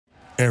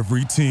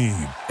Every team,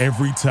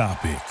 every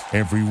topic,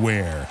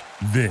 everywhere.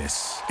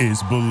 This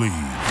is Believe.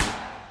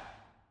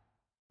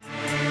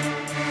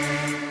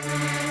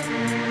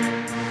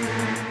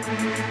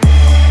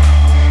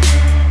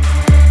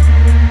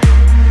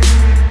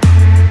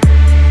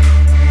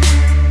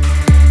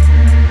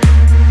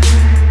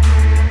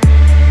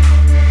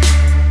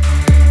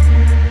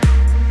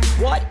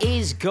 What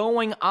is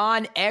going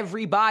on,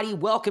 everybody?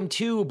 Welcome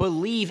to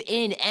Believe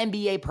in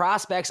NBA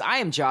Prospects. I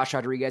am Josh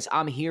Rodriguez.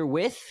 I'm here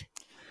with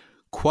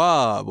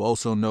Quab,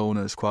 also known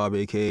as Quab,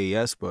 aka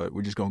Yes, but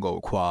we're just gonna go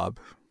with Quab.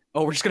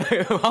 Oh, we're just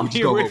gonna. I'm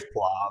here with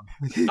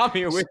Quab. I'm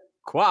here with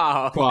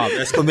Quab. Quab!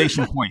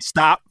 Exclamation point!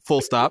 Stop!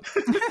 Full stop!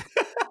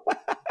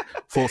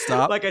 Full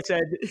stop! Like I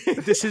said,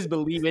 this is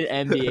Believe in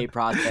NBA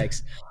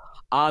Prospects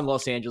on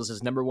Los Angeles'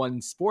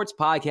 #1 sports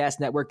podcast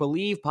network,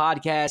 Believe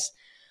Podcast.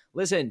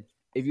 Listen,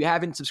 if you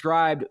haven't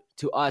subscribed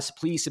to us,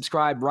 please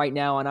subscribe right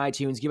now on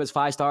iTunes. Give us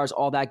 5 stars,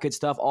 all that good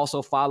stuff.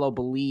 Also follow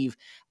Believe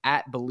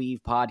at Believe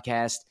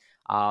Podcast.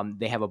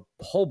 They have a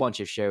whole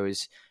bunch of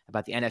shows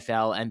about the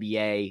NFL,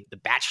 NBA, The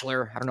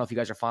Bachelor. I don't know if you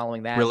guys are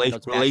following that.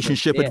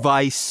 Relationship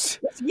advice.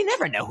 You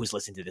never know who's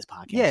listening to this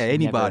podcast. Yeah,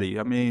 anybody.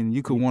 I mean,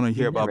 you could want to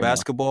hear about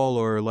basketball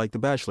or like The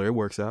Bachelor. It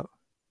works out.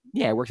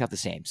 Yeah, it works out the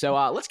same. So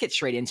let's get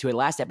straight into it.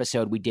 Last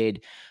episode, we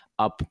did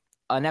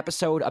an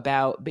episode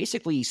about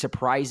basically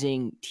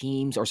surprising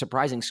teams or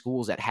surprising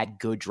schools that had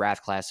good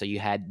draft class. So you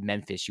had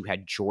Memphis, you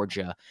had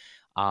Georgia.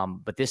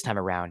 But this time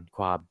around,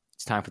 Quab,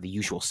 it's time for the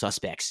usual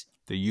suspects.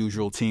 The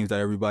usual teams that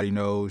everybody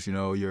knows, you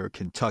know, your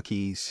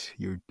Kentuckys,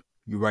 you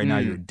right now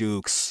you're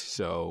Dukes,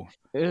 so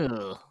like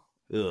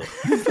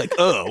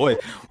wait,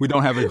 we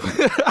don't have it.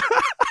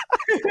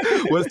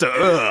 What's the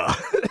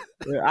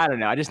I don't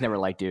know. I just never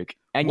liked Duke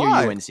and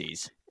Why? your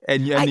UNCs.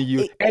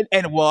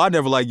 And well, I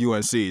never liked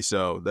UNC,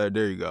 so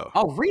there you go.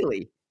 Oh,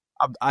 really?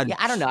 I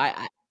don't know.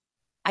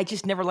 I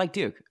just never liked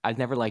Duke. I've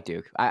never liked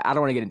Duke. I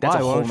don't want to get into that's a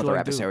whole other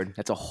episode. Duke?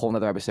 That's a whole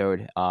other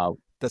episode.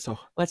 That's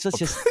all. Let's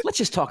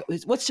just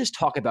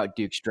talk about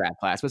Duke's draft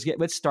class.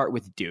 Let's start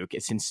with Duke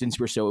since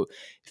we're so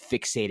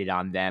fixated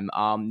on them.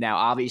 Now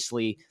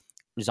obviously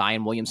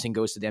Zion Williamson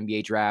goes to the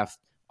NBA draft.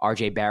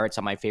 RJ Barrett's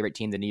on my favorite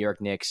team, the New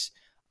York Knicks.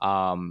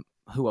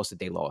 Who else did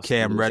they lose?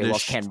 Cam Reddish. They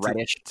lost Cam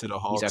Reddish to the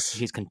Hawks. I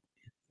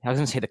was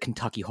going to say the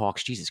Kentucky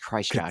Hawks. Jesus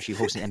Christ, Josh, you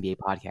host an NBA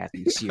podcast. Are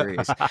you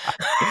serious?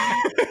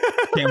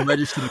 Cam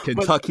Reddish to the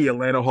Kentucky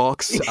Atlanta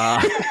Hawks.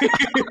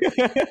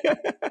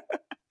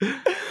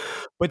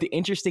 But the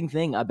interesting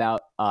thing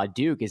about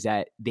Duke is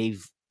that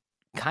they've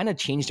kind of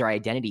changed their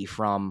identity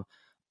from,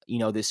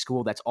 this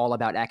school that's all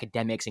about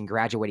academics and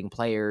graduating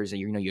players,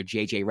 and your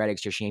JJ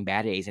Redicks, your Shane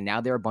Battiers, and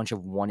now they're a bunch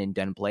of one and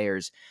done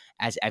players,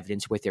 as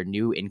evidenced with their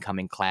new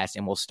incoming class.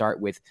 And we'll start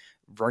with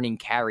Vernon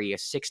Carey, a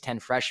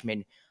 6'10"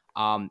 freshman.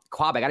 Quab,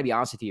 I got to be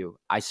honest with you.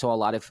 I saw a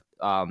lot of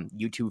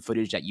YouTube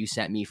footage that you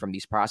sent me from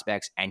these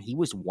prospects, and he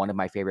was one of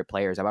my favorite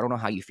players. I don't know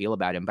how you feel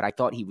about him, but I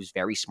thought he was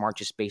very smart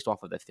just based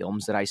off of the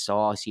films that I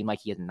saw. It seemed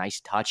like he had a nice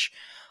touch,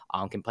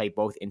 can play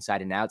both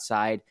inside and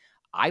outside.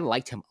 I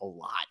liked him a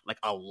lot, like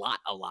a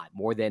lot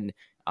more than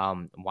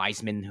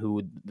Wiseman,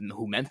 who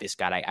Memphis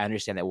got. I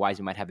understand that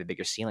Wiseman might have a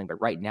bigger ceiling, but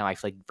right now I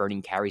feel like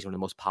Vernon Carey is one of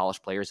the most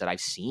polished players that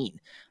I've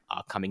seen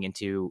coming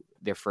into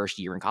their first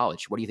year in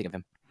college. What do you think of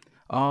him?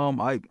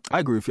 I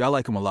agree with you. I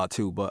like him a lot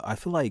too, but I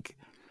feel like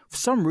for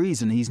some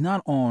reason he's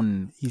not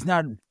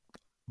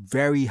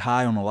very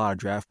high on a lot of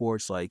draft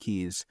boards. Like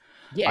it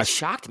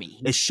shocked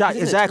me. It's shocked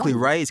exactly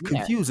right. It's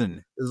confusing.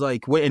 Yeah. It's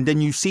like wait, and then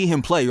you see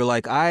him play. You're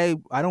like, I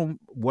don't.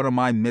 What am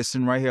I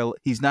missing right here?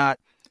 He's not.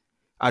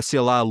 I see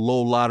a lot of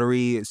low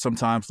lottery,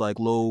 sometimes like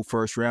low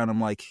first round. I'm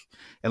like,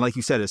 and like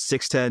you said, a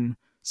 6'10"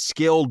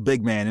 skilled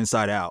big man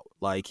inside out.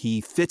 Like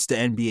he fits the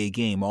NBA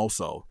game.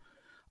 Also,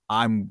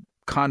 I'm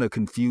kind of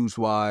confused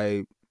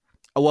why.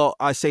 Well,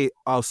 I'll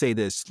say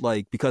this,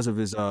 like, because of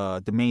his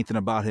the main thing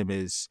about him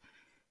is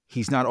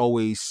he's not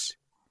always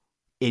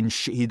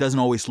he doesn't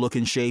always look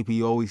in shape.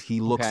 He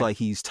looks like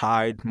he's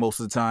tired most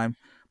of the time.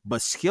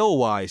 But skill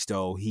wise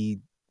though, he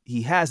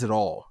has it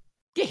all.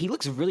 Yeah, he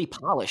looks really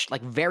polished,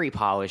 like very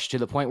polished, to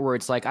the point where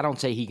it's like, I don't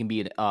say he can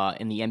be in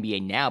the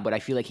NBA now, but I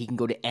feel like he can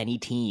go to any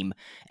team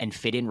and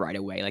fit in right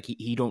away. Like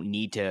he don't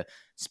need to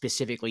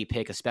specifically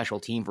pick a special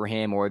team for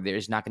him, or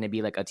there's not going to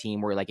be like a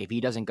team where like if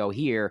he doesn't go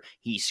here,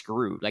 he's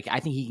screwed. Like I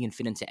think he can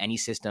fit into any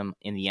system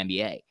in the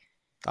NBA.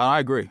 I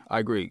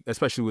agree,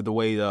 especially with the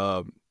way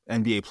the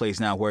NBA plays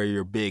now, where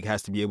your big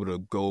has to be able to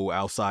go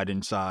outside,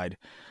 inside.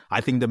 I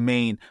think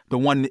the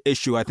one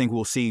issue I think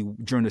we'll see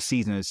during the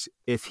season is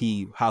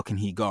how can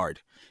he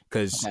guard?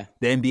 Because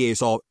the NBA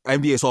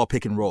is all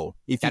pick and roll.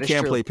 If you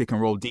can't play pick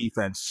and roll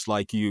defense,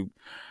 like you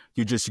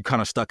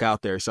kind of stuck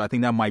out there. So I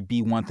think that might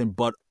be one thing.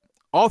 But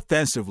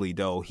offensively,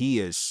 though, he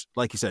is,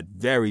 like you said,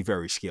 very,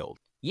 very skilled.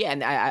 Yeah,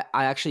 and I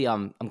actually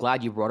I'm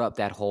glad you brought up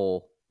that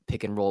whole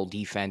pick and roll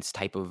defense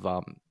type of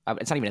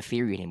it's not even a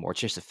theory anymore.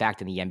 It's just a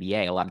fact in the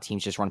NBA. A lot of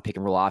teams just run pick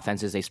and roll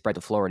offenses. They spread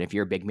the floor. And if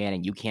you're a big man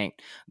and you can't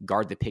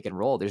guard the pick and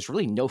roll, there's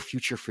really no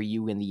future for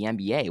you in the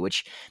NBA,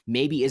 which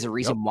maybe is a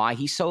reason why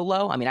he's so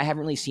low. I mean, I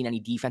haven't really seen any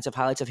defensive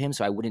highlights of him,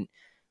 so I wouldn't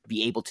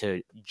be able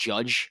to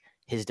judge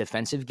his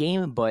defensive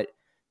game, but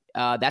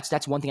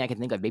that's one thing I can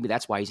think of. Maybe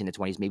that's why he's in the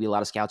 20s. Maybe a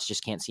lot of scouts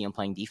just can't see him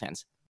playing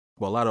defense.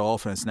 Well, a lot of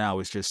offense now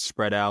is just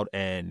spread out,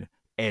 and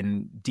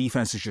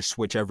defenses just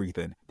switch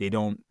everything. They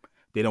don't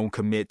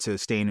commit to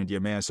staying in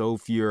your man. So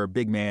if you're a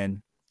big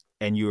man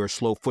and you're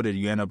slow-footed,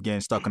 you end up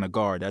getting stuck in a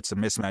guard. That's a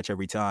mismatch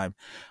every time.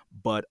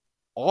 But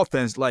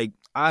offense, like,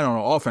 I don't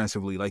know,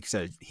 offensively, like you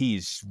said,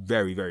 he's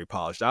very, very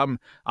polished. I'm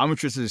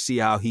interested to see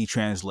how he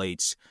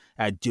translates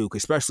at Duke,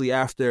 especially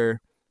after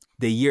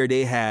the year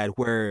they had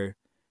where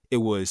it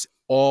was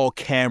all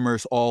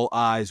cameras, all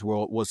eyes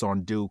was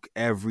on Duke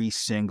every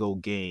single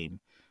game.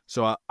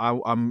 So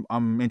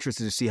I'm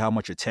interested to see how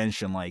much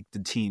attention like the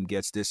team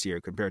gets this year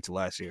compared to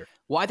last year.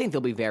 Well, I think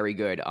they'll be very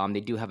good. They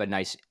do have a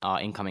nice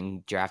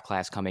incoming draft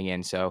class coming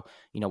in, so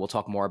we'll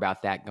talk more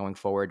about that going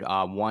forward.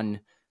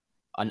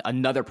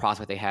 Another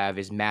prospect they have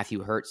is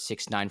Matthew Hurt,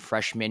 6'9"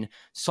 freshman.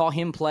 Saw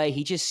him play.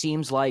 He just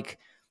seems like,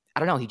 I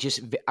don't know,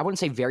 I wouldn't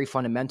say very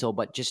fundamental,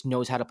 but just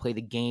knows how to play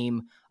the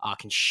game.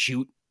 Can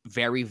shoot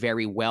very,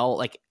 very well.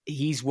 Like,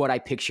 he's what I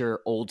picture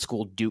old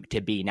school Duke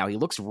to be. Now, he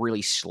looks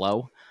really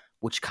slow,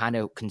 which kind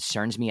of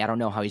concerns me. I don't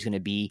know how he's going to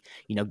be,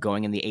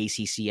 going in the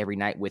ACC every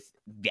night with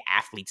the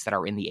athletes that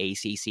are in the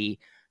ACC.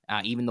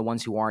 Even the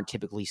ones who aren't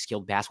typically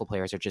skilled basketball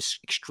players are just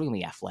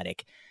extremely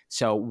athletic.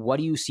 So what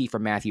do you see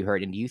from Matthew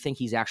Hurt? And do you think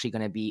he's actually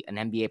going to be an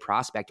NBA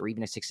prospect or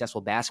even a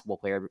successful basketball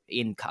player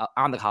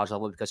on the college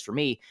level? Because for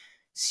me,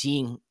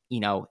 seeing,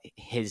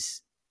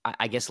 his,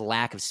 I guess,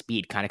 lack of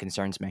speed kind of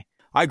concerns me.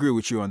 I agree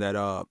with you on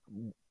that.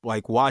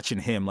 Like, watching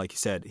him, like you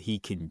said, he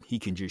can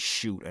just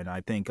shoot, and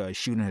I think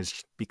shooting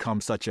has become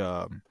such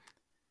a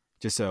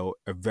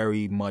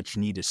very much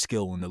needed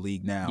skill in the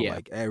league now. Yeah.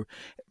 Like,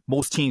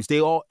 most teams,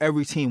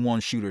 every team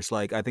wants shooters.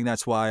 Like, I think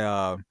that's why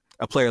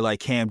a player like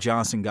Cam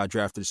Johnson got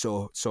drafted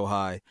so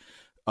high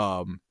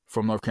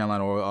from North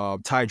Carolina, or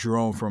Ty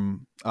Jerome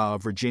from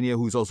Virginia,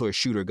 who's also a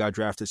shooter, got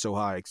drafted so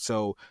high.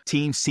 So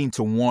teams seem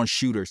to want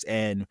shooters,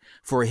 and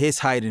for his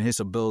height and his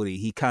ability,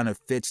 he kind of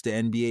fits the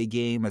NBA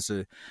game as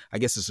a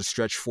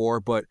stretch four.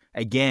 But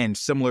again,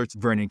 similar to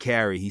Vernon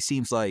Carey, he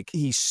seems like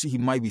he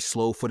might be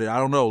slow-footed. I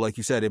don't know. Like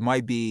you said, it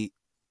might be.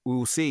 We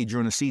will see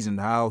during the season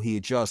how he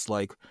adjusts,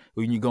 like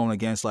when you're going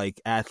against like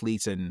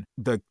athletes and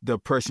the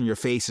person you're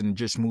facing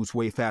just moves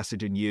way faster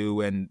than you.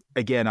 And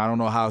again, I don't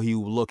know how he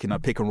will look in a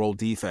pick and roll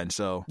defense.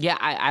 So yeah,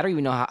 I don't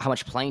even know how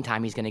much playing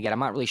time he's going to get. I'm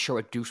not really sure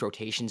what Duke's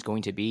rotation is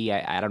going to be.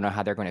 I don't know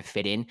how they're going to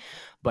fit in,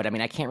 but I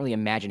mean, I can't really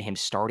imagine him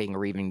starting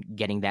or even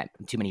getting that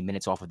too many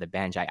minutes off of the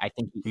bench. I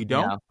think you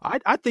don't.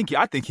 I think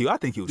he'll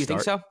start. You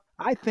think so?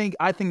 I think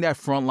that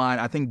front line.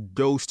 I think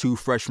those two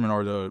freshmen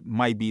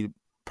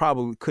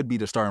probably could be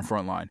the starting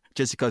front line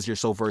just because you're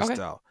so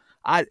versatile.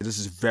 Okay. This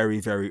is very,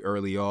 very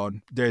early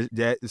on.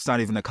 It's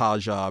not even the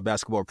college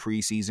basketball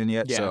preseason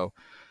yet, so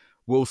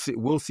we'll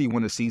see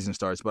when the season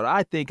starts. But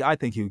I definitely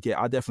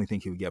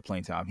think he would get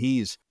playing time.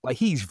 He's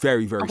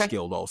very, very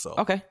skilled also.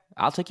 Okay,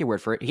 I'll take your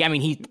word for it. Yeah, I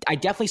mean, I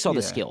definitely saw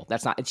the skill.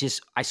 It's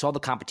just I saw the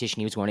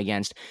competition he was going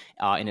against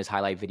in his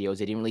highlight videos.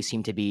 It didn't really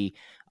seem to be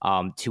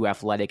too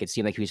athletic. It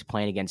seemed like he was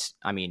playing against,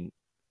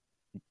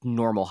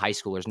 normal high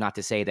schoolers. Not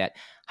to say that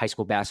high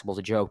school basketball is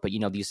a joke, but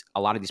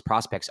a lot of these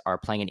prospects are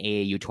playing in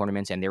AAU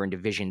tournaments and they're in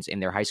divisions in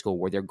their high school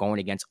where they're going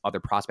against other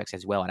prospects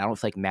as well. And I don't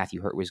feel like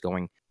Matthew Hurt was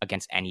going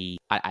against any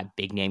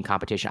big name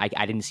competition.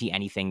 I didn't see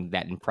anything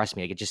that impressed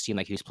me. Like, it just seemed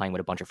like he was playing with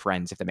a bunch of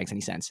friends, if that makes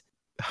any sense.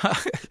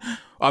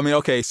 I mean,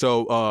 okay,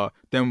 so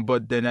then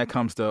that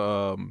comes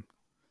to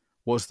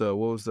what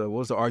was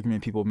the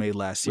argument people made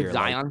last year? With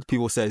Zion? Like,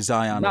 people said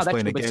Zion was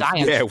playing against.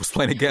 Was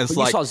playing against.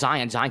 But you saw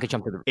Zion. Zion could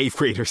jump to the eighth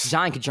graders.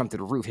 Zion could jump to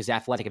the roof. His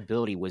athletic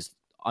ability was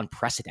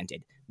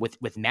unprecedented.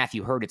 With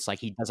Matthew Hurt, it's like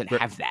he doesn't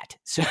have that.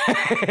 So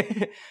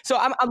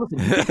I'm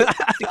listening.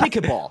 The kid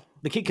could ball.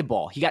 The kid could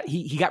ball. He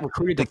got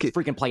recruited to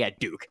freaking play at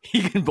Duke.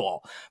 He can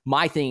ball.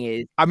 My thing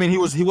is, I mean, he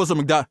was a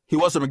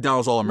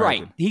McDonald's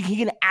All-American. Right. He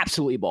can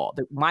absolutely ball.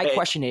 My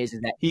question is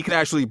that he can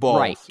actually ball.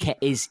 Right.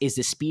 Is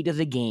the speed of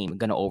the game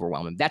going to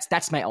overwhelm him?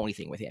 That's my only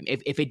thing with him.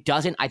 If it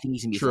doesn't, I think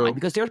he's going to be fine,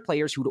 because there's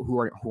players who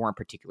aren't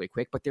particularly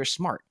quick, but they're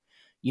smart.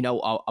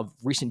 A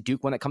recent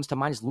Duke one that comes to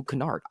mind is Luke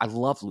Kennard. I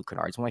love Luke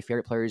Kennard. He's one of my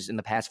favorite players in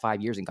the past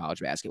 5 years in college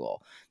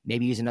basketball.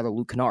 Maybe he's another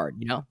Luke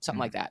Kennard, something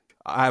like that.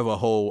 I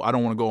don't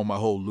want to go on my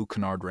whole Luke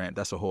Kennard rant.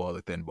 That's a whole other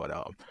thing. But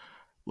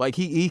like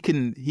he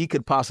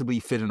could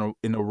possibly fit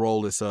in a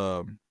role as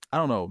I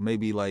don't know,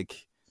 maybe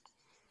like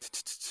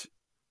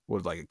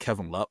like a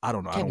Kevin Love. I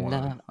don't know. Kevin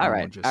Love. All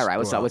right.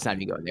 Let's not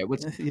even go there.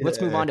 Let's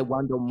move on to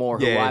Wendell Moore,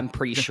 who I'm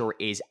pretty sure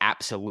is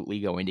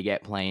absolutely going to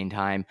get playing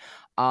time.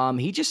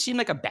 He just seemed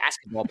like a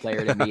basketball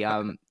player to me.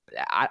 I'm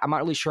not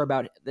really sure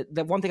about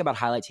the one thing about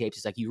highlight tapes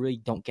is like you really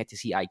don't get to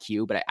see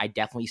IQ, but I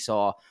definitely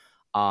saw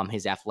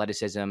his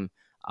athleticism.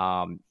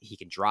 He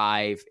could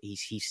drive. He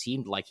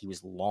seemed like he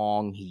was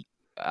long.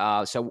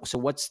 So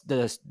what's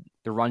the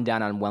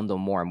rundown on Wendell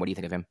Moore, and what do you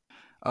think of him?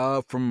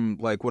 From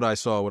like what I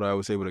saw, what I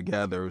was able to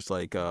gather was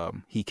like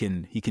he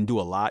can do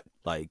a lot,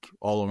 like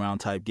all around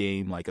type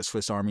game, like a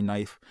Swiss Army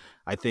knife.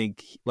 I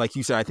think, like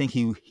you said, I think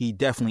he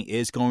definitely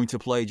is going to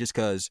play just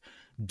because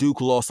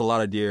Duke lost a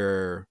lot of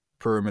their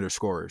perimeter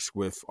scorers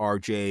with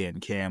RJ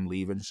and Cam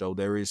leaving. So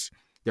there's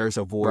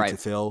a void to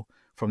fill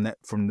from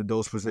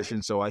those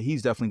positions. So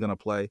he's definitely going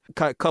to play.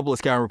 A couple of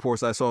scouting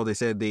reports I saw, they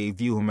said they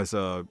view him as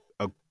a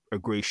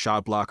great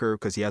shot blocker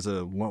because he has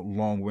a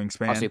long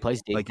wingspan. Also, he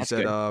plays D. Like you That's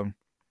said, good.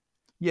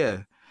 yeah.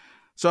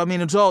 So I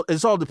mean, it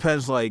all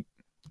depends. Like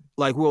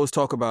we always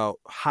talk about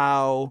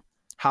how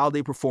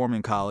they perform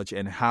in college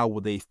and how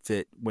will they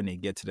fit when they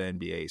get to the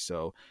NBA.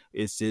 So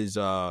it's his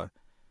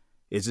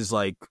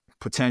like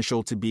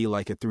potential to be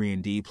like a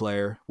 3-and-D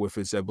player with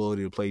his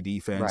ability to play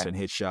defense and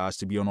hit shots,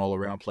 to be an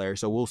all-around player.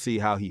 So we'll see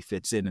how he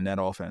fits in that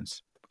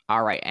offense.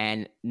 All right,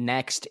 and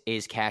next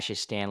is Cassius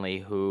Stanley,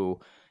 who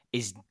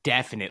is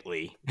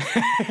definitely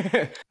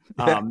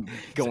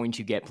going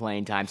to get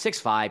playing time.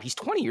 6'5", he's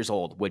 20 years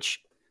old, which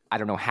I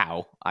don't know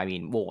how. I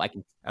mean, well, I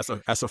can. As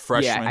a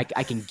freshman, yeah,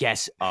 I can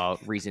guess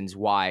reasons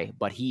why,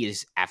 but he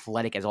is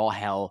athletic as all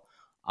hell.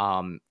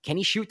 Can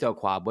he shoot though,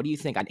 Quab? What do you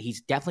think?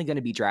 He's definitely going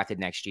to be drafted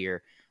next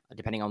year,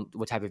 depending on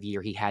what type of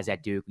year he has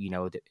at Duke. You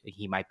know,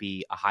 he might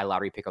be a high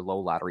lottery pick or low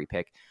lottery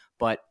pick.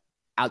 But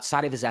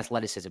outside of his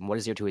athleticism, what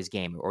is there to his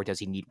game, or does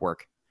he need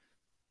work?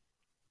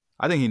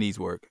 I think he needs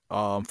work.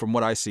 From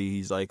what I see,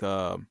 he's like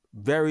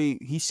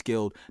he's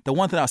skilled. The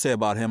one thing I'll say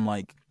about him,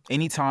 like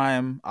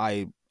anytime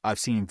I've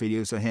seen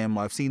videos of him,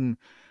 I've seen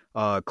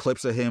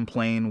clips of him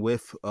playing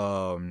with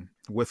and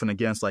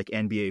against like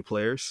NBA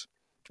players,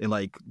 and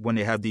like when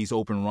they have these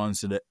open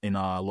runs in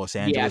Los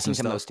Angeles. Yeah, I've seen and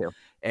some of those too.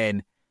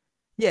 And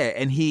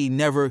he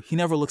never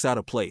looks out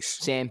of place.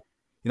 Same.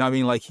 You know what I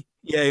mean? Like,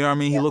 yeah, you know what I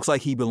mean? He looks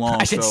like he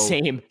belongs. I said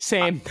same.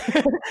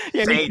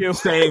 Yeah, me too.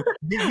 Same.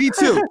 Me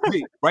too.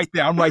 Right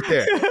there. I'm right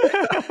there.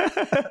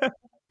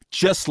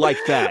 Just like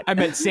that. I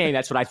meant same.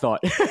 That's what I thought.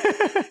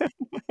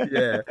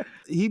 Yeah.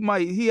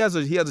 He has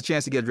a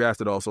chance to get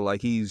drafted also.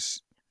 Like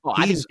he's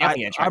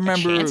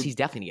definitely he's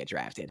definitely get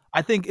drafted.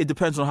 I think it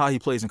depends on how he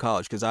plays in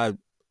college, because I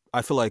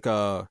feel like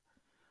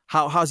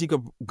how's he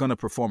gonna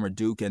perform at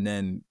Duke, and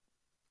then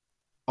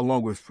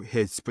along with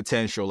his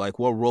potential, like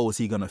what role is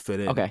he gonna fit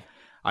in? Okay.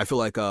 I feel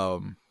like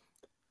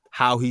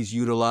how he's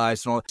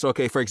utilized and all. So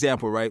okay, for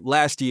example, right,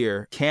 last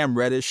year Cam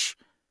Reddish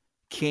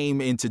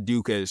came into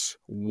Duke as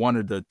one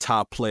of the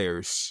top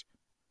players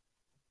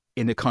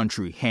in the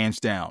country, hands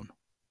down.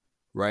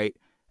 Right?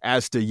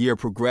 As the year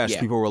progressed,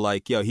 people were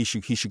like, "Yo, he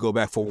should go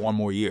back for one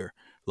more year."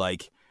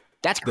 Like,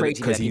 that's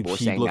crazy because he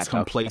looks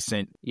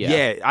complacent.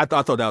 Yeah, I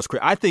thought that was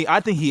crazy.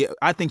 I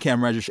think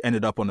Cam Reddish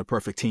ended up on the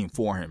perfect team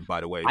for him.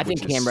 By the way, I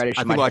think Cam Reddish.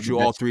 I think about you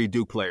all three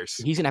Duke players.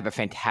 He's gonna have a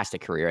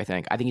fantastic career. I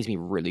think he's gonna be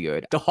really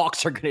good. The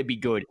Hawks are gonna be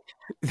good.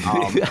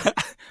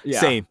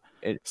 Same.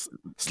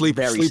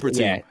 Sleeper team.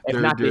 Yeah, if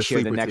not this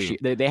year, the next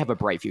year. They have a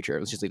bright future.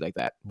 Let's just leave it like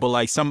that. But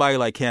like somebody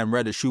like Cam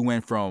Reddish, who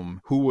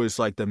was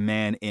like the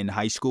man in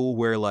high school,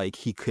 where like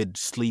he could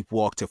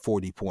sleepwalk to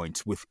 40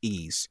 points with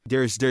ease.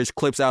 There's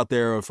clips out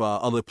there of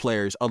other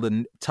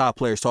top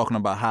players talking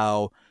about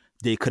how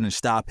they couldn't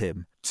stop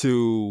him,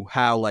 to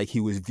how like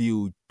he was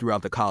viewed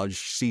throughout the college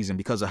season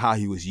because of how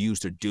he was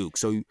used at Duke.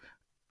 So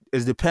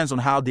it depends on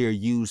how they're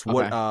used.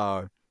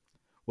 Okay.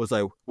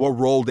 What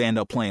role they end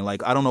up playing.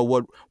 Like, I don't know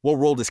what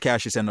role does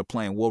Cassius end up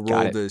playing. What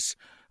role does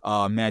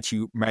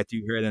Matthew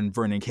Head and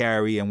Vernon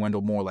Carey and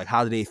Wendell Moore, like,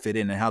 how do they fit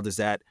in, and how do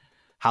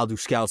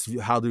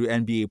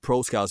NBA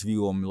pro scouts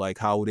view them? Like,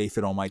 how would they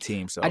fit on my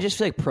team? So I just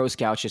feel like pro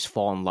scouts just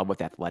fall in love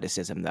with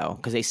athleticism though,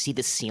 because they see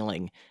the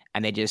ceiling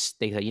and they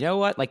say, you know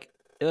what, like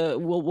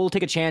we'll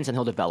take a chance and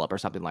he'll develop or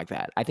something like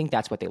that. I think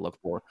that's what they look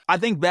for. I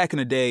think back in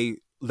the day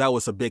that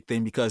was a big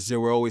thing, because they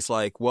were always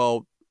like,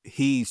 well,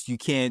 you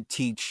can't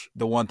teach,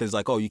 the one thing's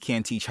like, oh, you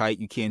can't teach height,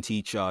 you can't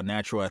teach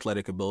natural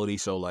athletic ability,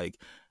 so like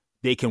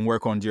they can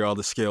work on their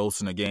other skills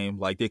in the game,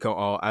 like they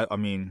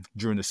can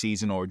during the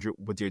season or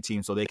with their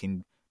team, so they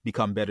can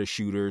become better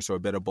shooters or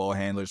better ball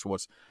handlers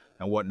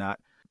and whatnot.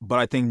 But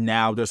I think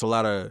now there's a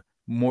lot of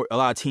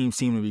teams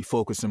seem to be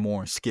focusing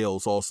more on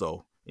skills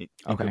also in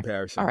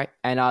comparison. All right.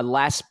 And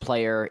last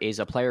player is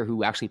a player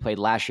who actually played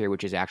last year,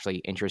 which is actually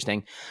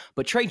interesting.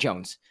 But Tre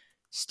Jones,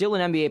 still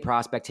an NBA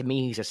prospect. To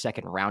me, he's a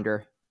second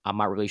rounder. I'm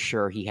not really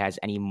sure he has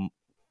any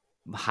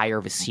higher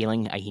of a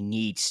ceiling. I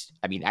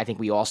think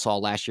we all saw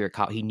last year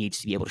he needs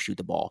to be able to shoot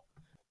the ball.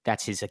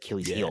 That's his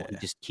Achilles heel.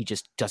 He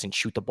just doesn't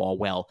shoot the ball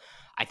well.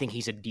 I think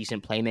he's a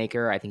decent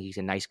playmaker. I think he's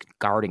a nice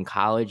guard in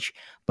college,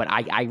 but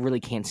I really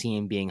can't see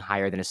him being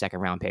higher than a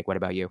second round pick. What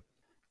about you?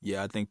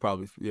 Yeah, I think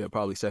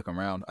probably second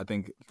round. I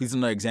think he's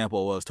another example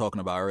of what I was talking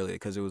about earlier,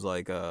 because it was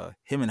like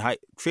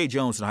Tre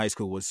Jones in high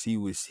school was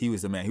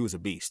the man. He was a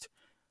beast.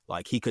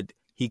 Like he could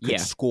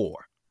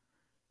score.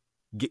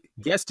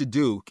 Gets to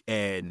Duke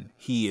and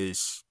he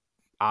is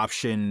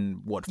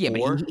option 4? Yeah,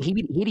 but he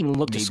didn't even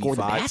look to score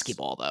the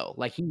basketball though.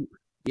 Like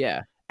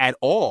at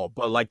all.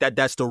 But like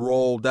that's the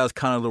role. That was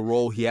kind of the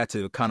role he had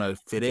to kind of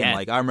fit in.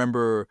 Like I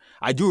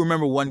do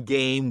remember one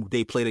game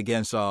they played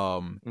against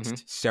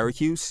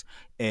Syracuse,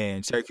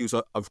 and Syracuse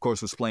of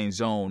course was playing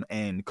zone,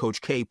 and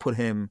Coach K put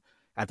him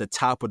at the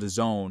top of the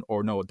zone,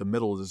 or no, at the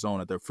middle of the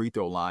zone at the free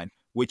throw line,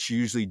 which you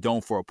usually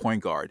don't for a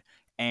point guard,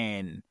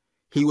 and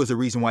he was the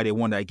reason why they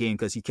won that game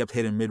because he kept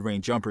hitting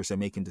mid-range jumpers and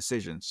making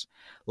decisions.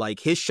 Like,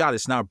 his shot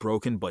is not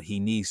broken, but he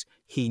needs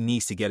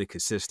to get it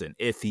consistent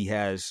if he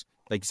has,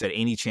 like you said,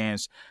 any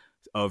chance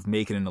of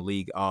making it in the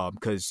league.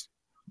 Because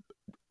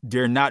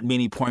there are not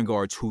many point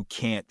guards who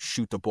can't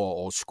shoot the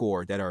ball or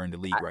score that are in the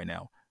league right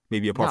now.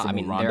 Maybe apart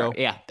from Rondo.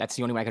 Yeah, that's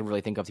the only one I can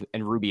really think of.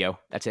 And Rubio,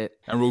 that's it.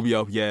 And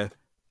Rubio, yeah.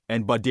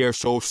 But they're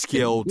so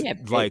skilled, they on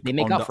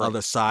the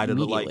other side of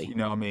the, like, you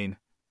know what I mean?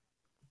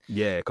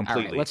 Yeah,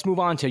 completely. All right, let's move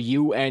on to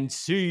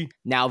UNC.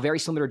 Now, very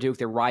similar to Duke,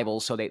 they're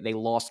rivals, so they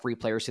lost 3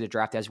 players to the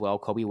draft as well.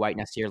 Kobe White,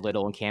 Nasir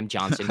Little, and Cam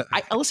Johnson.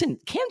 Listen,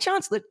 Cam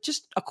Johnson,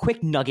 just a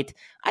quick nugget.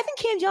 I think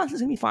Cam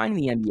Johnson's going to be fine in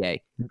the NBA.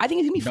 I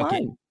think he's going to be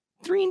fine.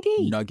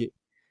 3-and-D. Nugget.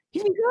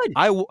 He's been good.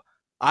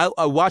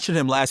 I watching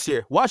him last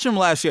year. He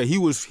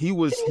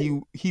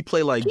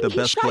played like the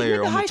best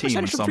player on the team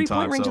sometimes. He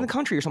 3-point range in the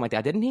country or something like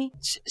that, didn't he?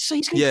 So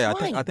he's going to be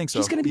fine. I think so.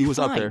 He's going to be was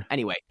fine. Up there.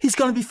 Anyway, he's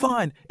going to be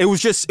fine. It was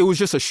just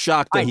a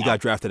shock that he got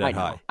drafted that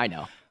high. I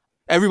know.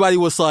 Everybody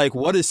was like,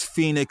 "What is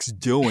Phoenix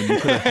doing?" You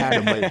could have had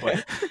him late,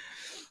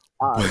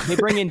 but they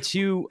bring in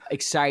 2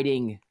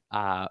 exciting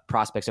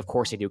prospects. Of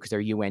course they do, because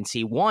they're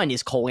UNC. One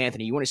is Cole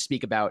Anthony. You want to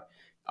speak about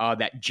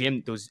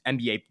those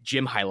NBA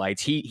gym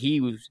highlights.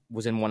 He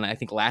was in one, I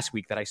think, last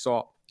week that I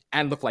saw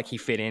and looked like he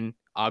fit in.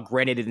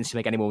 Granted, it didn't seem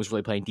like anyone was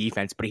really playing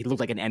defense, but he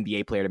looked like an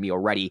NBA player to me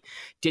already.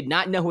 Did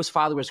not know his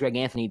father was Greg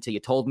Anthony until you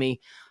told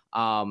me.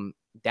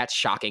 That's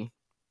shocking.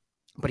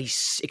 But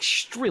he's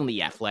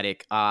extremely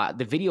athletic.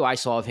 The videos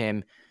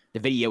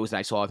that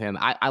I saw of him,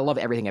 I love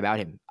everything about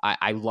him.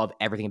 I love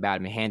everything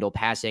about him. Handle,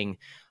 passing,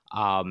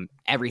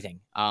 everything.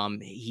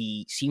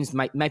 He seems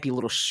might be a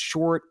little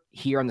short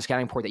here on the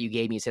scouting report that you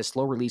gave me. It says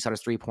slow release on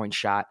his 3-point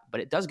shot,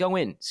 but it does go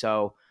in.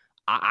 So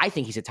I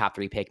think he's a top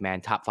 3 pick, man.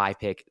 Top 5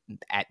 pick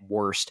at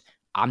worst.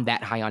 I'm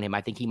that high on him.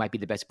 I think he might be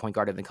the best point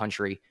guard in the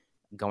country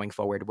going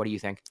forward. What do you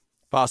think?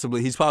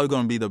 Possibly. He's probably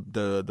going to be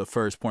the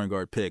first point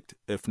guard picked,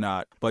 if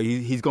not. But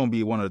he's going to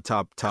be one of the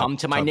top. Come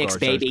to my Knicks,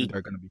 baby.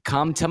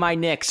 Come to my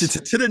Knicks.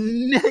 To the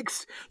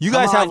Knicks. You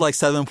guys have like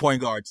 7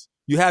 point guards.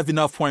 You have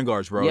enough point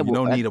guards, bro. Yeah, you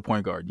don't need a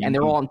point guard. And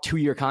they're all on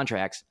 2-year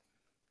contracts.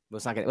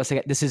 Let's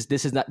say this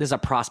is a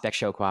prospect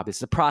show, Quab. This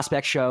is a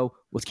prospect show.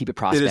 Let's keep it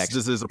prospect.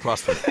 This is a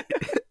prospect.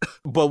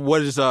 But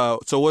what is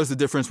the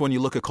difference when you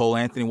look at Cole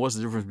Anthony? What's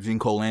the difference between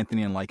Cole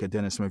Anthony and like a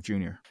Dennis Smith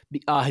Jr.?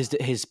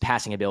 His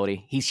passing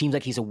ability. He seems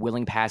like he's a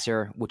willing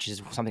passer, which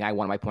is something I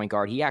want in my point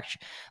guard. He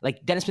actually,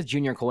 like Dennis Smith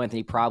Jr. and Cole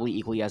Anthony, probably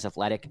equally as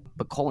athletic,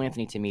 but Cole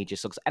Anthony to me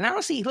just looks, and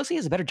honestly, he looks like he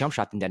has a better jump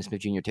shot than Dennis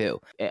Smith Jr.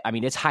 too. I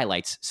mean, it's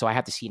highlights, so I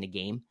have to see in a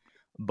game,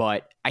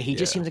 but he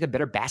just seems like a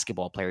better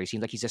basketball player. He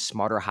seems like he's a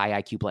smarter,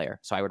 high IQ player,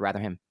 so I would rather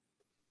him.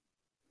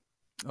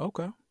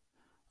 Okay.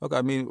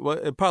 I mean,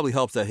 it probably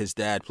helps that his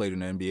dad played in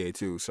the NBA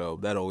too,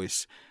 so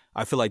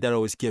I feel like that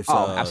always gives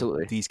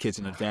absolutely these kids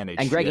an advantage.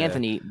 And Greg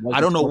Anthony, I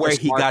don't know where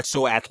he got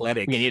so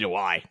athletic. Yeah, neither do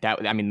I.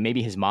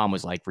 Maybe his mom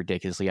was like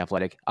ridiculously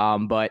athletic.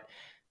 But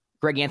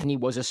Greg Anthony he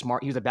was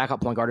a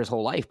backup point guard his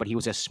whole life, but he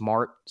was a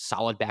smart,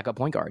 solid backup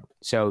point guard.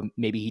 So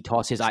maybe he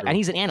tossed his eye, and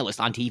he's an analyst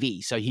on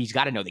TV, so he's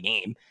got to know the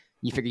game.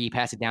 You figure he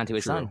passed it down to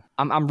his son.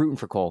 I'm rooting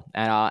for Cole.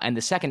 And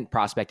the second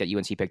prospect that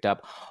UNC picked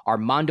up,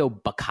 Armando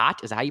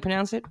Bacot. Is that how you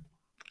pronounce it?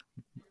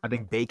 I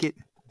think bake it.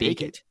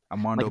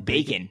 Armando like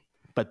bacon,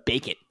 but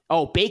bake it.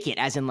 Oh, bake it,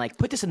 as in like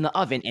put this in the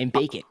oven and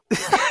bake it.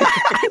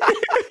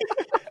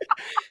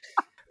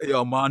 Yo,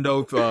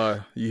 Armando, if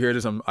you hear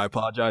this, I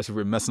apologize if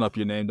we're messing up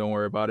your name. Don't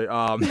worry about it.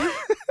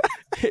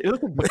 It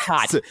looks like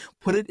Bacot.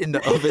 Put it in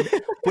the oven.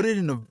 Put it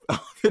in the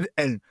oven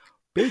and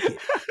bake it.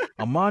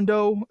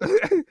 Armando.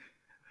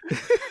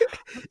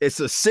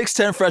 It's a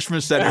 6'10" freshman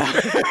center.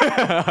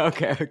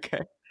 Okay.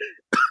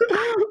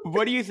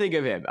 What do you think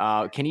of him?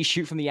 Can he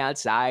shoot from the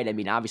outside? I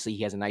mean, obviously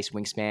he has a nice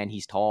wingspan.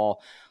 He's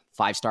tall,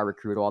 5-star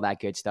recruit, all that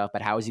good stuff.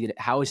 But how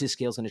is his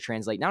skills going to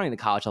translate not only in the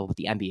college level but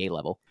the NBA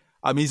level?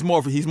 I mean, he's more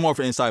of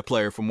an inside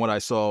player from what I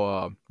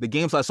saw. The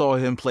games I saw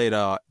him played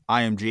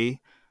IMG,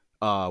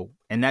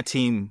 and that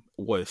team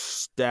was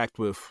stacked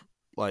with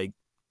like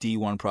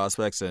D1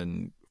 prospects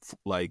and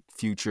like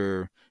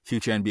future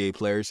NBA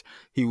players.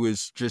 He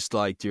was just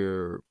like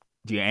your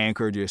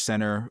anchor, your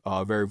center,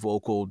 very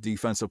vocal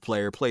defensive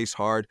player, plays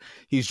hard.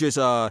 He's just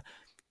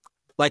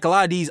like a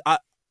lot of these.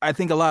 I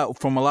think a lot of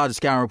the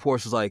scouting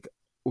reports is like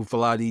with a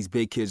lot of these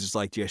big kids, it's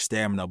like their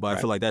stamina. But I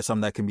feel like that's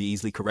something that can be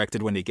easily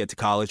corrected when they get to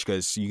college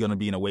because you're gonna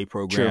be in a weight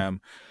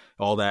program,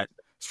 all that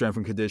strength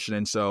and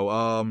conditioning.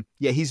 So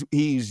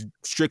he's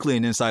strictly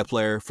an inside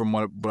player from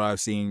what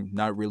I've seen,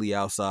 not really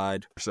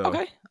outside. So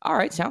okay, all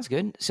right, sounds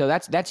good. So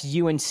that's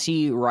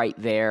UNC right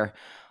there.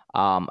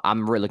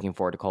 I'm really looking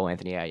forward to Cole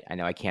Anthony. I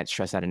know I can't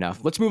stress that enough.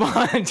 Let's move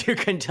on to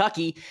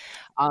Kentucky.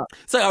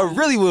 So I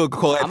really will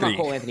Cole Anthony. I'm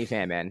a Cole Anthony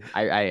fan, man.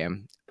 I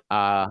am.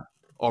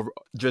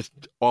 Just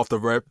off the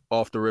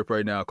rip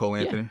right now, Cole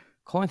Anthony. Yeah,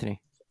 Cole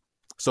Anthony.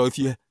 So if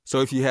you had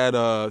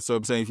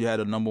if you had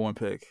a number 1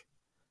 pick.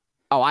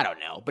 Oh, I don't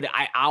know, but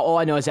all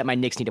I know is that my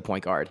Knicks need a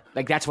point guard.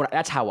 Like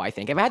that's how I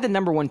think. If I had the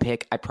number 1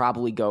 pick, I'd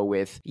probably go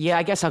with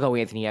I guess I'll go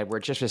Anthony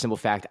Edwards just for the simple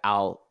fact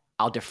I'll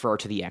defer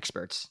to the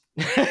experts.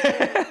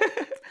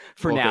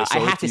 for Okay, now. I so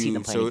have if to see you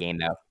them play a game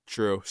though.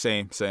 true,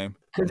 same.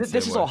 Because this Same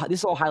is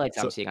way. all highlights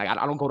I'm So seeing. Like,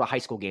 I don't go to high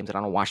school games and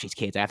I don't watch these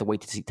kids. I have to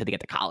wait to see till they get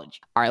to college.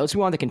 All right, let's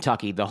move on to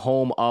Kentucky, the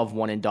home of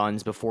one and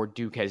dones before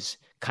Duke has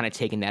kind of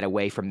taken that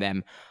away from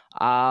them.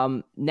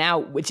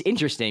 Now it's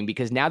interesting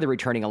because now they're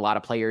returning a lot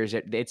of players.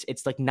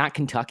 It's like not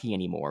Kentucky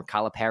anymore.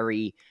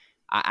 Calipari,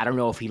 I don't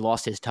know if he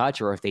lost his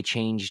touch or if they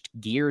changed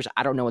gears.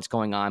 I don't know what's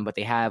going on, but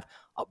they have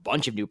a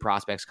bunch of new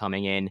prospects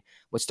coming in.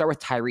 Let's start with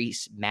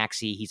Tyrese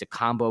Maxey. He's a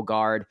combo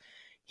guard.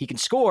 He can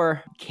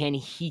score. Can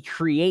he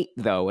create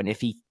though? And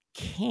if he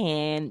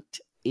can't,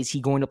 is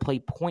he going to play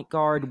point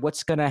guard?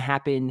 What's going to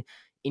happen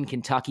in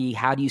Kentucky?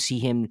 How do you see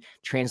him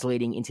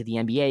translating into the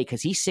NBA?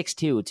 Because he's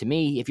 6'2". To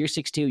me, if you're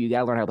 6'2", you got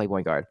to learn how to play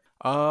point guard.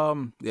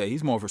 yeah,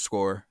 he's more of a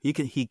scorer. He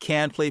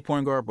can play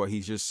point guard, but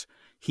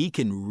he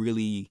can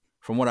really,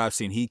 from what I've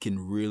seen, he can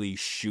really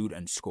shoot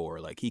and score.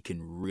 Like he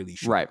can really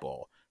shoot the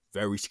ball.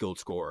 Very skilled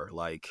scorer.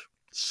 Like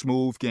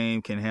smooth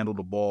game, can handle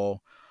the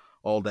ball,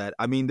 all that.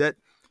 I mean that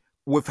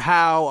with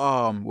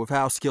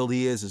how skilled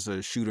he is as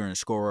a shooter and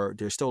scorer,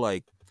 there's still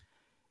like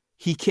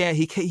he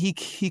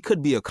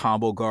could be a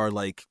combo guard,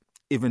 like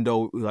even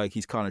though like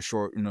he's kind of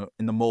short in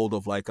the mold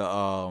of like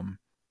a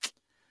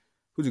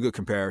who's a good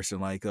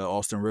comparison, like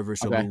Austin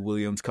Rivers or Lou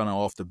Williams, kind of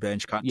off the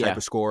bench type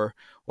of scorer,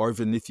 or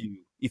even if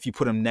you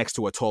put him next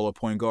to a taller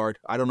point guard,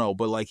 I don't know,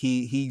 but like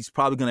he's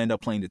probably gonna end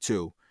up playing the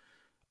two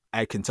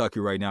at Kentucky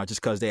right now,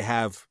 just because they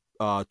have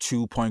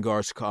 2 point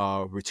guards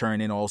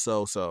returning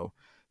also, so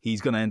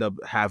he's gonna end up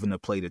having to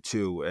play the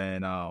two.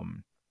 And I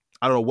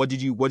don't know, what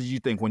did you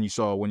think when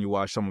you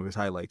watched some of his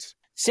highlights?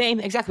 Same,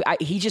 exactly.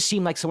 He just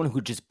seemed like someone who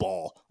could just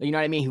ball. You know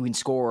what I mean? Who can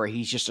score.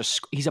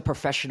 He's a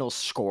professional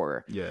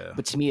scorer. Yeah.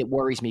 But to me, it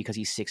worries me because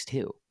he's 6'2".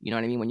 You know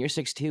what I mean? When you're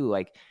 6'2",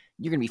 like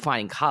you're gonna be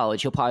fine in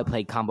college. He'll probably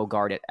play combo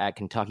guard at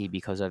Kentucky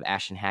because of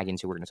Ashton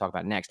Haggins, who we're gonna talk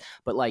about next.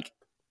 But like,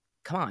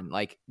 come on,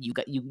 like you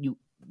got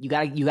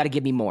to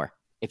give me more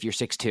if you're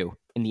 6'2"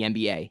 in the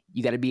NBA.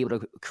 You got to be able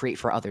to create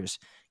for others.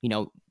 You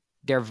know,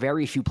 there are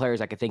very few players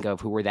I could think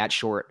of who were that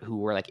short, who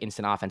were like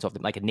instant offense.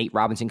 Like a Nate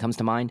Robinson comes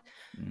to mind.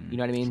 You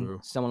know what I mean? True.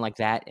 Someone like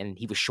that, and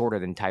he was shorter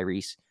than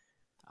Tyrese.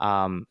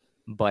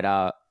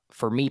 But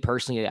for me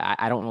personally,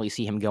 I don't really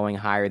see him going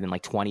higher than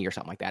like 20 or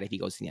something like that if he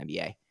goes to the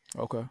NBA.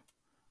 Okay.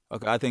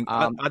 I think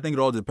it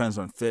all depends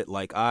on fit.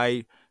 Like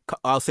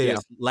I'll say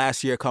this,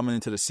 last year coming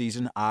into the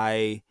season,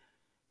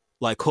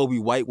 like Kobe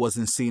White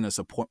wasn't seen as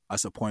a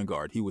point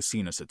guard. He was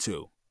seen as a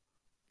 2.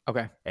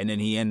 Okay. And then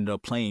he ended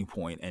up playing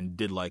point and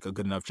did like a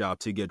good enough job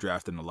to get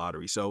drafted in the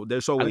lottery. So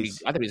there's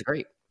always I thought he was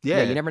great.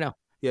 Yeah, you never know.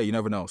 Yeah, you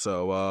never know.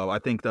 So I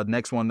think the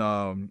next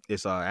one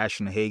is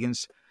Ashton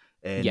Haggins,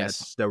 and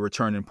that's the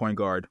returning point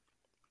guard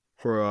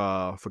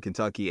for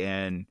Kentucky.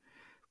 And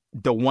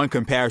the one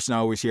comparison I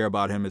always hear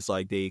about him is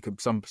like I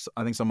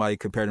think somebody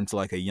compared him to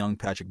like a young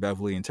Patrick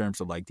Beverley in terms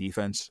of like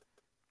defense.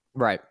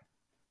 Right.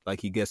 Like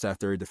he gets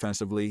after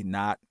defensively,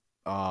 not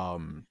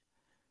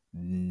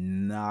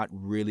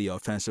really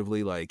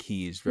offensively. Like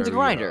he's a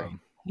grinder.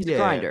 He's a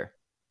grinder.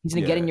 He's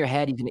gonna get in your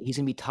head. He's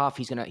gonna be tough.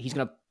 He's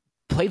gonna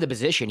play the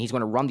position. He's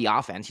gonna run the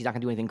offense. He's not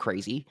gonna do anything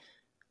crazy.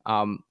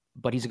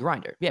 But he's a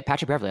grinder. Yeah,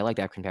 Patrick Beverley. I like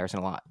that comparison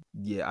a lot.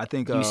 Yeah, I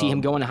think you see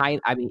him going high.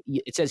 I mean,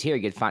 it says here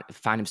he could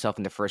find himself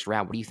in the first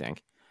round. What do you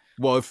think?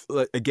 Well, if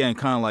again,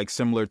 kind of like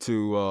similar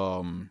to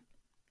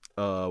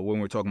when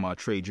we're talking about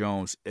Trey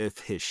Jones, if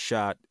his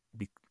shot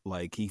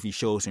if he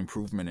shows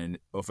improvement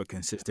of a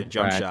consistent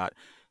jump shot,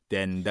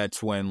 then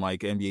that's when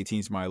like NBA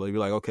teams might be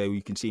like, okay,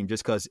 we can see him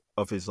just because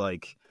of his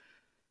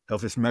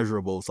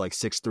measurables, like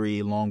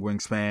 6'3", long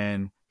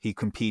wingspan. He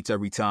competes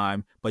every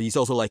time, but he's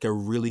also like a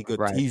really good.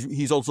 Right.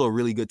 He's also a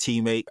really good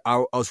teammate.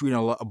 I was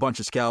reading a bunch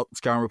of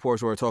scouting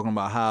reports where we're talking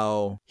about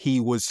how he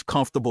was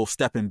comfortable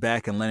stepping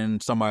back and letting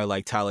somebody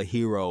like Tyler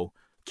Hero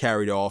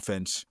carry the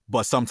offense,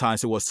 but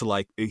sometimes it was to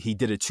like he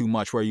did it too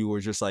much, where you were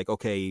just like,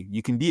 okay,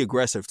 you can be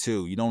aggressive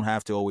too. You don't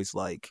have to always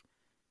like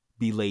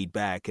be laid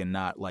back and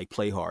not like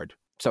play hard.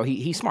 So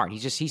he's smart. He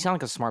sounds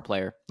like a smart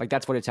player. Like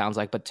that's what it sounds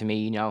like. But to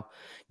me, you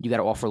got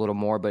to offer a little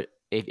more. But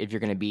if you're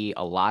going to be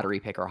a lottery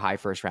pick or high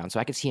first round, so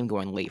I could see him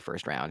going late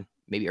first round,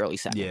 maybe early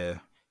second. Yeah,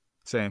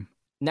 same.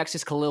 Next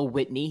is Khalil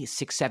Whitney,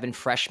 6'7"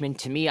 freshman.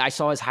 To me, I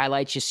saw his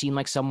highlights. Just seemed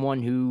like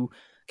someone who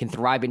can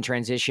thrive in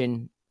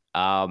transition.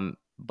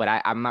 But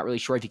I'm not really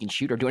sure if he can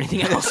shoot or do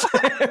anything else.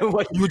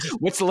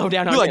 What's the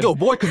lowdown on him? You're like, yo,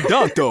 boy can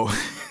dunk though.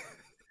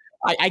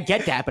 I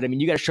get that, but I mean,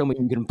 you got to show me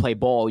you can play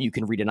ball, you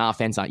can read an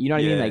offense on. You know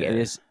what I mean? Like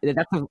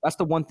that's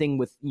the one thing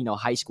with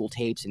high school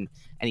tapes and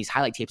these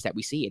highlight tapes that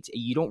we see. It's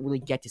you don't really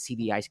get to see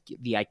the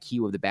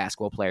IQ of the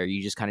basketball player.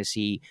 You just kind of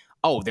see,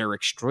 oh, they're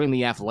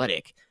extremely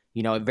athletic.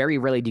 Very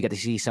rarely do you get to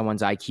see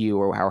someone's IQ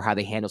or how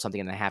they handle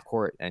something in the half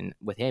court. And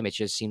with him, it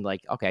just seemed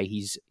like, okay,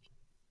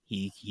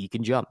 he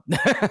can jump.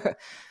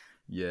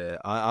 Yeah,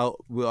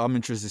 I'm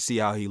interested to see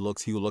how he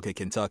looks. He will look at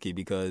Kentucky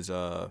because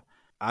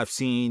I've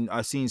seen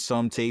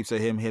some tapes of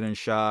him hitting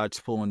shots,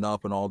 pulling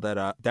up, and all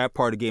that. That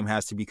part of the game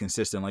has to be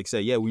consistent. Like I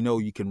said, yeah, we know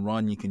you can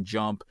run, you can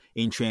jump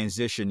in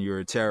transition. You're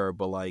a terror,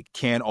 but like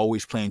can't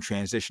always play in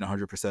transition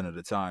 100% of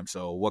the time.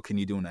 So what can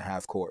you do in the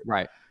half court?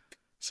 Right.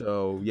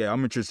 So yeah,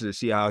 I'm interested to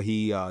see how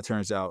he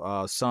turns out.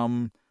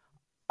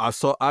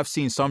 I've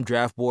seen some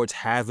draft boards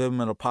have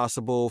him in a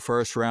possible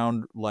first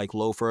round, like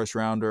low first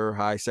rounder,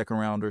 high second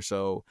rounder.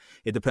 So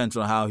it depends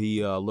on how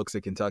he looks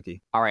at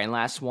Kentucky. All right, and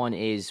last one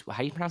is, how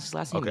do you pronounce his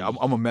last name? Okay, I'm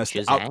gonna mess.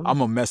 I'm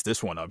gonna mess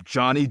this one up.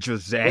 Johnny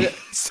Juzang.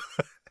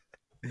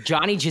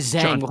 Johnny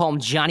Juzang. We'll call him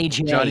Johnny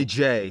J. Johnny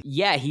J.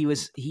 Yeah,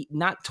 he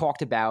not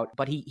talked about,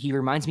 but he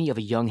reminds me of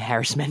a young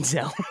Harris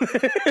Menzel.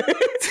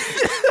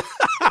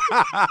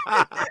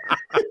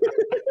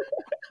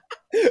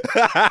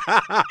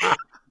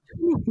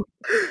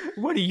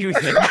 What do you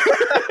think?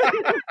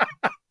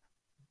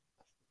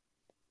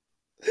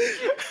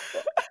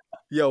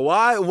 Yo,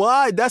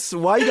 why? That's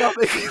why you got.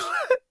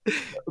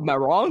 Am I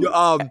wrong?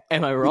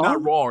 Am I wrong? You're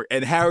not wrong.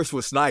 And Harris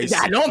was nice. Yeah,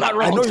 I know I'm not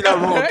wrong. I know you're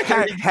not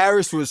wrong.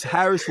 Harris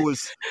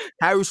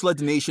led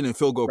the nation in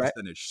field goal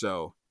percentage.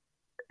 So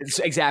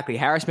exactly,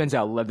 Harris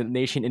Menzel led the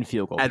nation in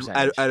field goal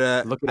percentage.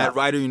 At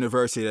Rider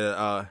University,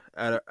 at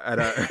our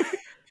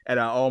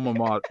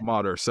alma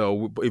mater.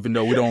 So even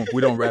though we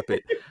don't rep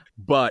it,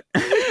 but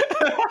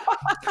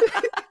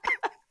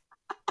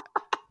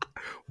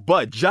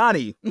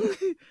Johnny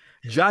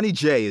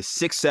J is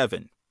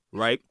 6'7",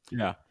 right?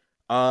 Yeah.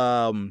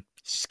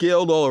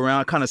 Skilled all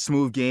around, kind of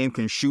smooth game,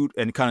 can shoot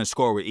and kind of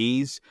score with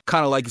ease.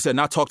 Kind of like you said,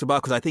 not talked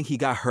about because I think he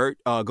got hurt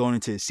going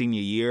into his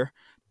senior year.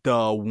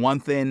 The one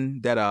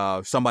thing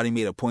that somebody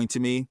made a point to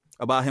me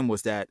about him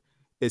was that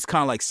it's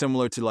kind of like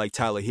similar to like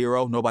Tyler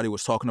Hero. Nobody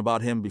was talking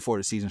about him before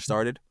the season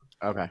started.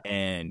 Okay.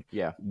 And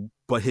yeah,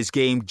 but his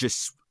game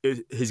just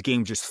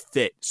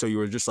fit. So you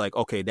were just like,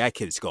 okay, that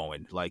kid's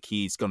going. Like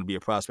he's going to be a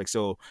prospect.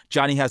 So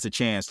Johnny has a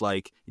chance.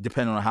 Like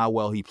depending on how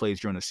well he plays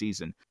during the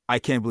season. I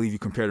can't believe you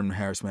compared him to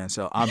Harris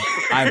Mansell. I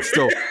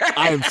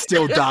am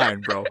still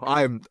dying, bro.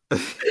 I'm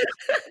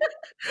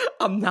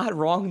not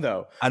wrong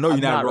though. I know you're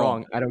not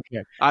wrong. I don't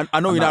care. I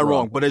know you're not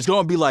wrong, but there's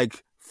going to be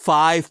like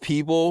 5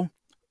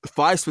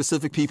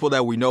 specific people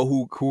that we know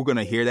who are going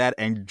to hear that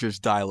and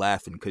just die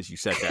laughing because you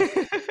said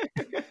that.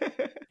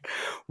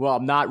 Well,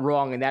 I'm not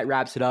wrong, and that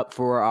wraps it up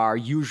for our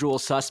Usual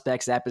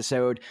Suspects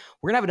episode.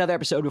 We're going to have another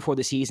episode before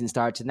the season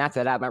starts, and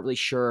after that, I'm not really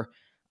sure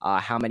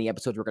how many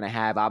episodes we're going to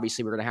have.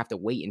 Obviously, we're going to have to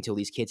wait until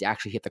these kids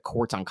actually hit the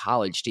courts on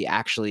college to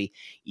actually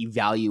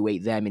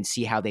evaluate them and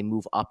see how they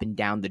move up and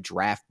down the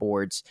draft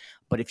boards.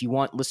 But if you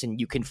want, listen,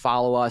 you can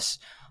follow us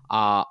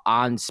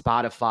on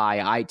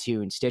Spotify,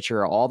 iTunes,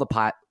 Stitcher, all the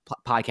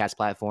podcast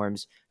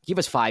platforms. Give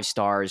us 5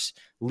 stars,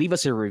 leave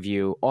us a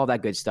review, all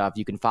that good stuff.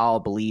 You can follow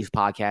Believe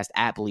Podcast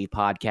at Believe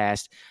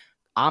Podcast.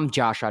 I'm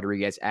Josh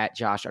Rodriguez at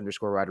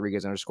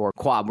Josh_Rodriguez_.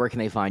 Quab, where can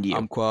they find you?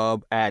 I'm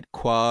Quab at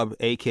Quab,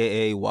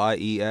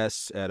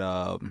 AKAYES at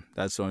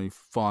that's only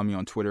follow me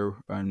on Twitter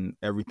and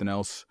everything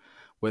else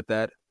with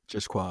that.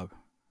 Just Quab.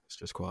 It's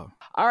just Quab.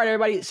 All right,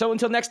 everybody. So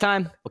until next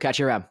time, we'll catch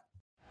you around.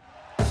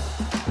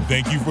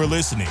 Thank you for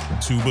listening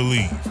to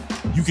Believe.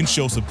 You can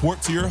show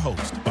support to your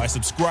host by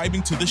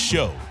subscribing to the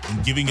show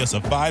and giving us a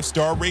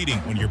 5-star rating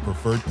on your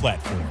preferred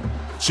platform.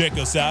 Check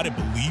us out at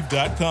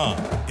Believe.com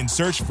and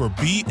search for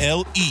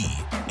BLEAV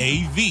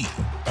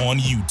on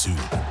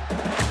YouTube.